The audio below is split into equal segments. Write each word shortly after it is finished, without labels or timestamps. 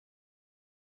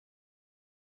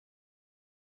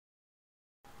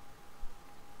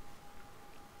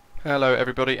Hello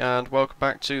everybody and welcome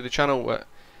back to the channel.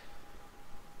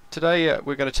 Today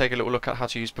we're going to take a little look at how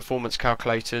to use performance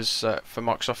calculators for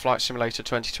Microsoft Flight Simulator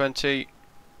 2020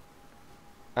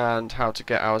 and how to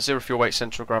get our zero fuel weight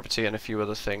centre of gravity and a few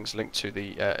other things linked to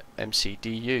the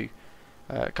MCDU.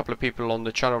 A couple of people on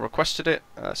the channel requested it,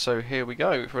 so here we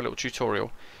go for a little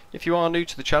tutorial. If you are new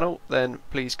to the channel, then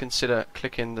please consider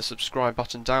clicking the subscribe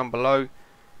button down below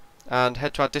and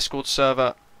head to our Discord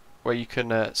server where you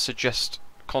can suggest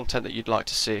content that you'd like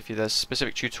to see. If there's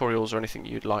specific tutorials or anything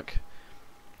you'd like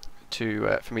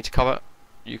to for me to cover,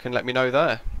 you can let me know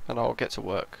there and I'll get to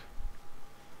work.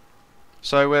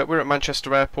 So we're at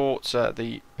Manchester Airport,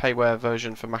 the payware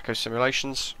version for Mako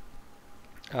simulations,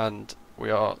 and we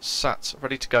are sat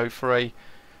ready to go for a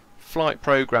flight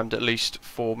programmed at least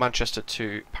for Manchester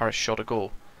to Paris-Charles de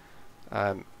Gaulle.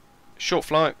 Short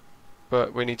flight,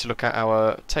 but we need to look at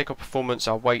our takeoff performance,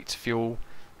 our weight, fuel,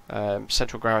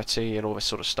 central gravity and all this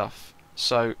sort of stuff.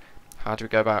 So how do we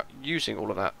go about using all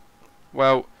of that?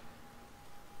 Well,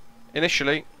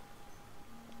 initially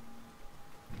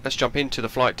let's jump into the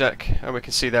flight deck and we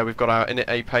can see there we've got our init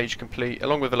A page complete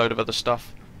along with a load of other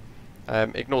stuff.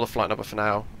 Ignore the flight number for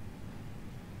now,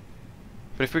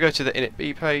 but if we go to the init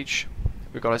B page,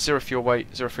 we've got a zero fuel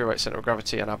weight centre of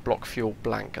gravity and our block fuel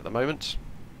blank at the moment.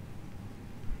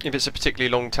 If it's a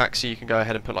particularly long taxi, you can go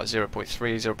ahead and put like 0.3,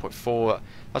 0.4.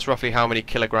 That's roughly how many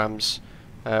kilograms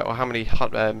or how many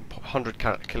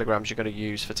 100 kilograms you're going to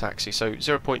use for taxi. So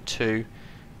 0.2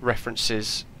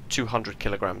 references 200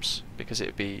 kilograms because it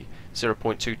would be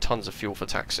 0.2 tons of fuel for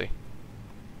taxi.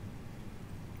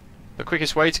 The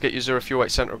quickest way to get your zero fuel weight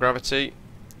centre of gravity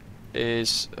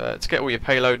is to get all your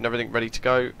payload and everything ready to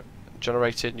go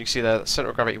generated. And you can see there that centre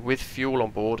of gravity with fuel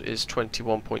on board is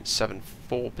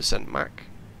 21.74% Mach.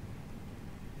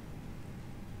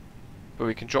 But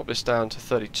we can drop this down to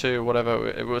 32 or whatever.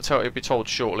 It'll be told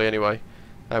shortly anyway.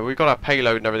 We've got our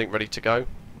payload and everything ready to go,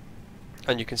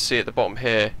 and you can see at the bottom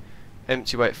here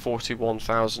empty weight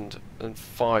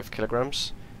 41,005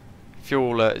 kilograms,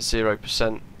 fuel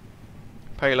 0%,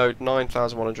 payload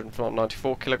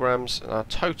 9,194 kilograms, and our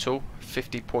total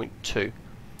 50.2.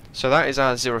 So that is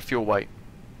our zero fuel weight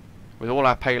with all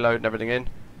our payload and everything in,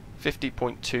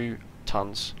 50.2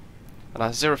 tons. And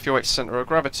our zero fuel weight centre of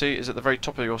gravity is at the very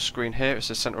top of your screen here. It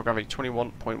says centre of gravity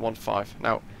 21.15.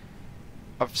 Now,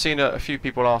 I've seen a few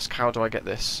people ask, how do I get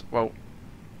this? Well,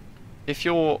 if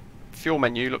your fuel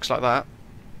menu looks like that,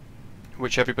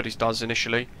 which everybody's does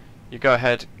initially, you go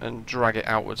ahead and drag it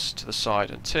outwards to the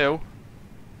side until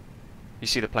you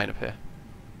see the plane up here.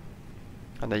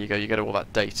 And there you go, you get all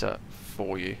that data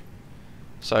for you.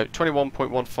 So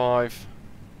 21.15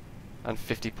 and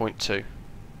 50.2.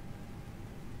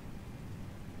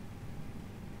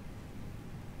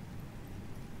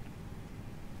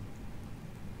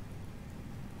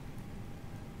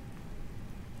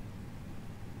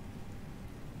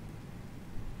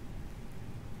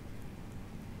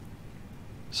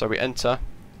 So we enter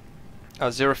our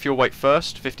zero fuel weight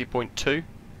first, 50.2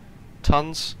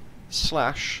 tons,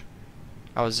 slash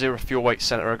our zero fuel weight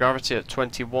centre of gravity at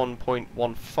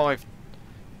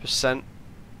 21.15%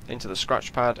 into the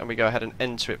scratch pad, and we go ahead and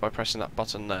enter it by pressing that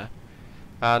button there.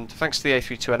 And thanks to the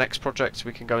A32NX project,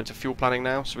 we can go into fuel planning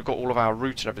now. So we've got all of our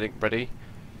route and everything ready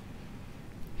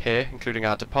here, including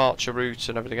our departure route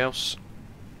and everything else.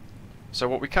 So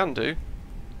what we can do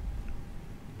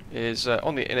is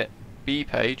on the init B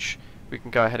page, we can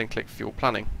go ahead and click fuel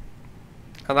planning,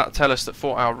 and that will tell us that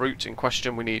for our route in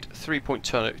question we need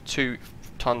 3.2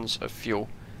 tons of fuel.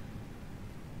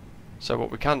 So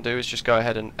what we can do is just go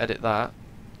ahead and edit that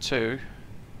to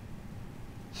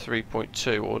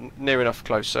 3.2 or near enough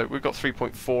close. So we've got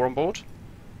 3.4 on board,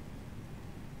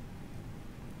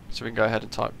 so we can go ahead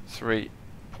and type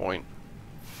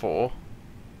 3.4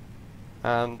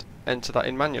 and enter that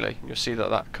in manually. You'll see that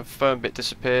that confirm bit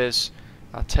disappears.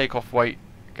 Our takeoff weight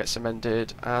gets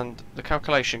amended and the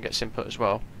calculation gets input as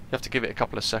well. You have to give it a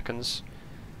couple of seconds,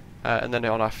 and then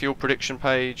on our fuel prediction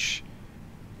page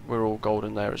we're all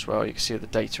golden there as well. You can see the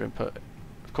data input.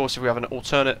 Of course, if we have an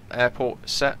alternate airport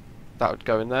set, that would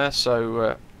go in there.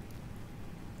 So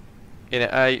in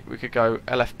A we could go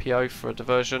LFPO for a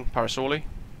diversion, Paris-Orly,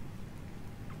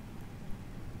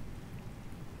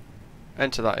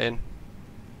 enter that in.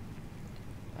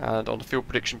 And on the fuel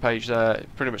prediction page there,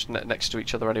 pretty much next to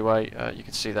each other anyway, you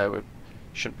can see there we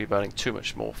shouldn't be burning too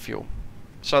much more fuel.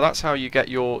 So that's how you get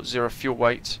your zero fuel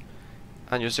weight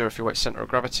and your zero fuel weight centre of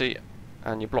gravity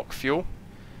and your block fuel.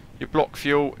 Your block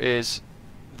fuel is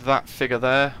that figure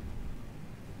there,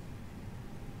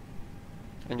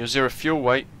 and your zero fuel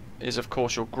weight is of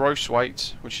course your gross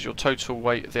weight, which is your total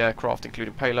weight of the aircraft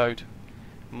including payload,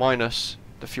 minus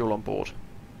the fuel on board.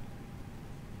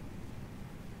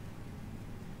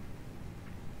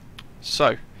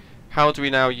 So, how do we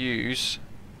now use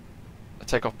a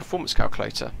takeoff performance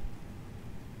calculator?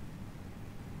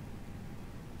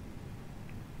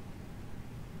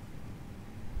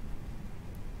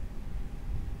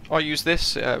 I use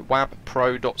this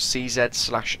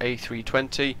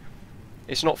wabpro.cz/A320.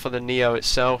 It's not for the Neo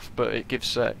itself, but it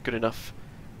gives good enough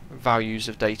values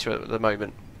of data at the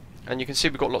moment. And you can see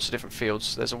we've got lots of different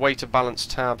fields. There's a weight of balance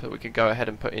tab that we could go ahead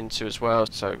and put into as well.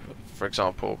 So, for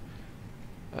example,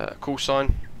 call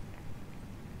sign,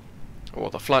 or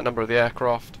the flight number of the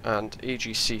aircraft, and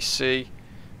EGCC.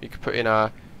 You could put in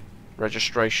our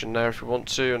registration there if we want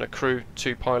to, and a crew,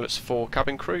 2 pilots, 4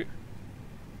 cabin crew.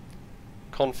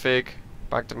 Config,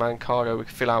 bag demand, cargo, we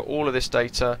can fill out all of this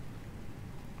data.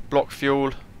 Block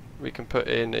fuel, we can put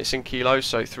in, it's in kilos,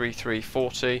 so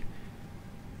 3340,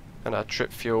 and our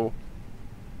trip fuel,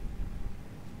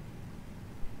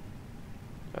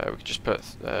 we could just put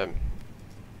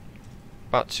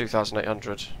about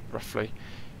 2,800 roughly.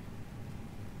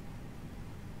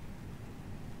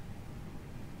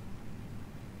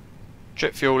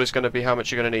 Trip fuel is going to be how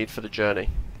much you're going to need for the journey.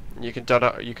 You can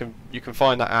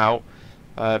find that out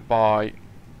by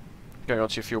going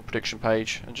onto your fuel prediction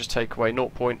page and just take away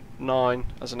 0.9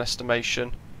 as an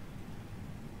estimation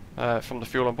from the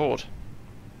fuel on board.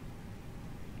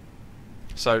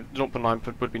 So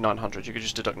 0.9 would be 900. You could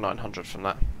just deduct 900 from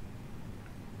that.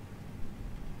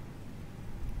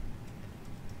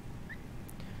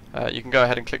 You can go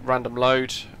ahead and click random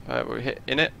load where we hit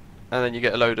in it, and then you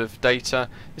get a load of data.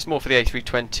 It's more for the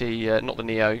A320, not the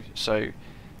Neo, so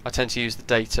I tend to use the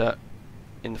data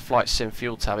in the Flight Sim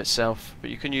Fuel tab itself,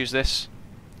 but you can use this.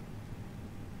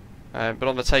 But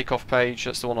on the takeoff page,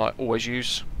 that's the one I always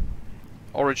use.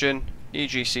 Origin,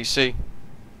 EGCC,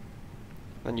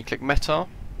 then you click METAR,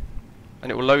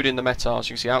 and it will load in the METARs.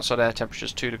 You can see outside air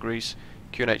temperatures 2 degrees,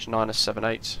 QNH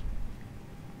 -78.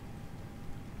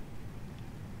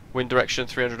 Wind direction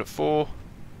 300 at 4,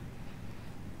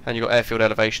 and you've got airfield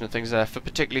elevation and things there. For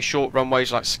particularly short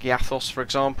runways like Skiathos, for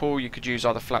example, you could use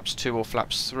either flaps 2 or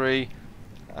flaps 3,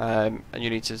 and you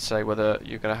need to say whether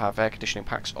you're going to have air conditioning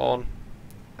packs on,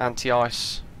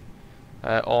 anti-ice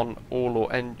on, all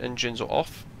or engines or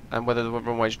off, and whether the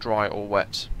runway is dry or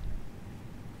wet.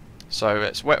 So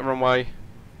it's wet runway,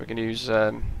 we can use,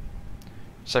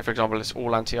 say for example it's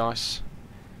all anti-ice,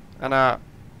 and our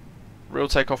real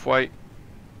takeoff weight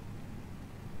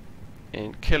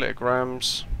in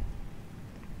kilograms.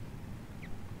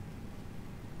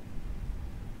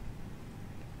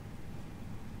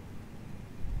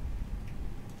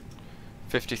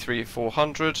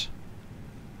 (53,400),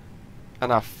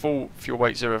 and our full fuel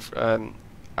weight zero.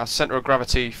 Our centre of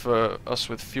gravity for us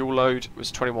with fuel load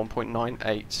was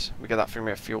 21.98. We get that from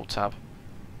our fuel tab.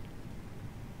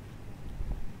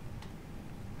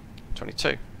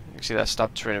 22. You can see there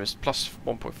stab terrain is plus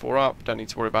 1.4 up. Don't need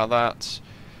to worry about that.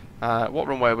 What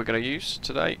runway are we going to use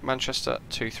today? Manchester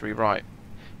 23 right.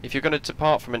 If you're going to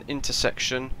depart from an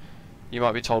intersection, you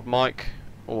might be told Mike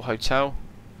or hotel.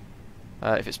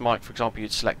 If it's Mike, for example,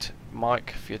 you'd select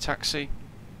Mike for your taxi,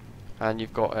 and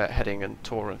you've got heading and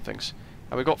tour and things.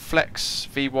 And we've got flex,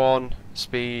 V1,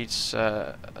 speeds,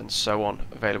 and so on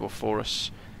available for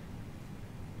us.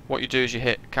 What you do is you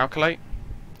hit calculate,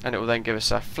 and it will then give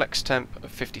us a flex temp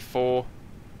of 54,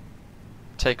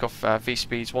 takeoff V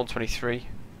speeds 123,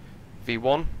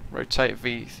 V1, rotate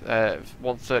V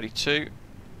 132,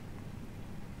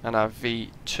 and our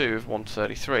V2 of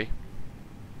 133.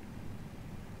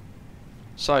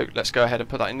 So let's go ahead and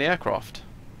put that in the aircraft.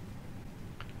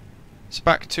 So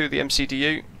back to the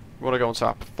MCDU, we want to go onto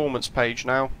our performance page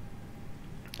now,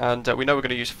 and we know we're going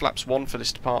to use flaps 1 for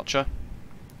this departure.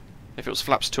 If it was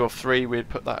flaps 2 or 3, we'd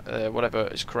put that whatever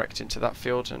is correct into that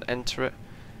field and enter it.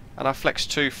 And our flex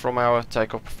 2 from our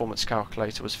takeoff performance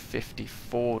calculator was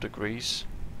 54 degrees.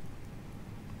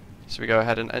 So we go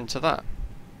ahead and enter that.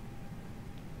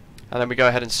 And then we go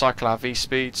ahead and cycle our V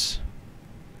speeds.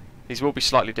 These will be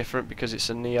slightly different because it's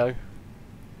a Neo.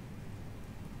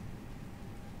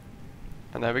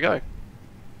 And there we go.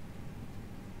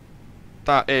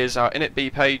 That is our init B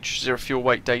page, zero fuel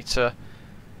weight data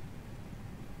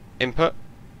input,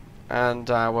 and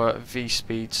our V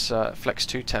speeds Flex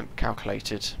To Temp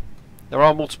calculated. There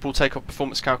are multiple takeoff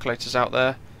performance calculators out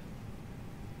there.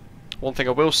 One thing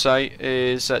I will say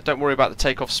is don't worry about the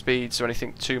takeoff speeds or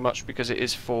anything too much, because it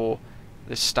is for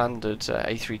this standard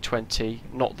A320,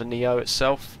 not the Neo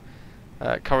itself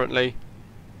currently.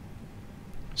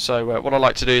 So what I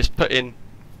like to do is put in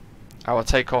our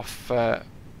takeoff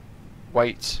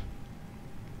weight,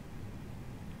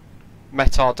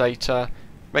 METAR data,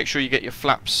 Make sure you get your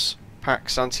flaps,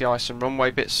 packs, anti-ice and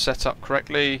runway bits set up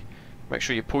correctly. Make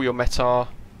sure you pull your METAR,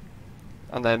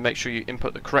 and then make sure you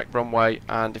input the correct runway,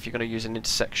 and if you're going to use an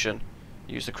intersection,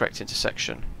 use the correct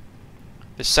intersection.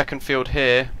 This second field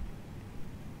here,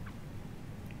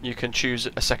 you can choose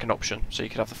a second option, so you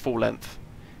can have the full length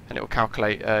and it will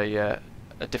calculate a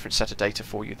different set of data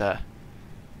for you there.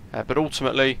 But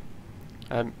ultimately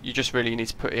you just really need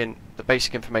to put in the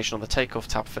basic information on the takeoff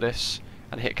tab for this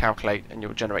and hit calculate, and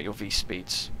you'll generate your V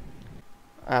speeds.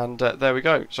 And there we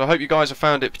go. So I hope you guys have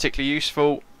found it particularly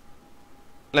useful.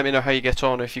 Let me know how you get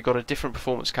on, if you've got a different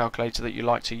performance calculator that you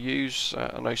like to use.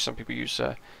 I know some people use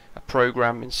a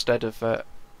program instead of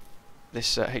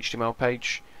this HTML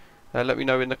page. Let me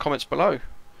know in the comments below.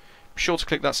 Be sure to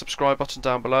click that subscribe button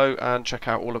down below and check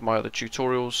out all of my other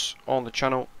tutorials on the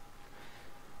channel,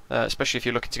 especially if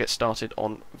you're looking to get started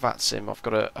on VATSIM. I've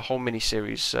got a whole mini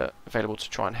series available to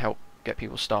try and help get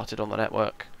people started on the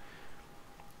network.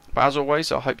 But as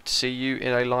always, I hope to see you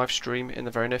in a live stream in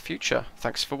the very near future.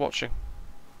 Thanks for watching.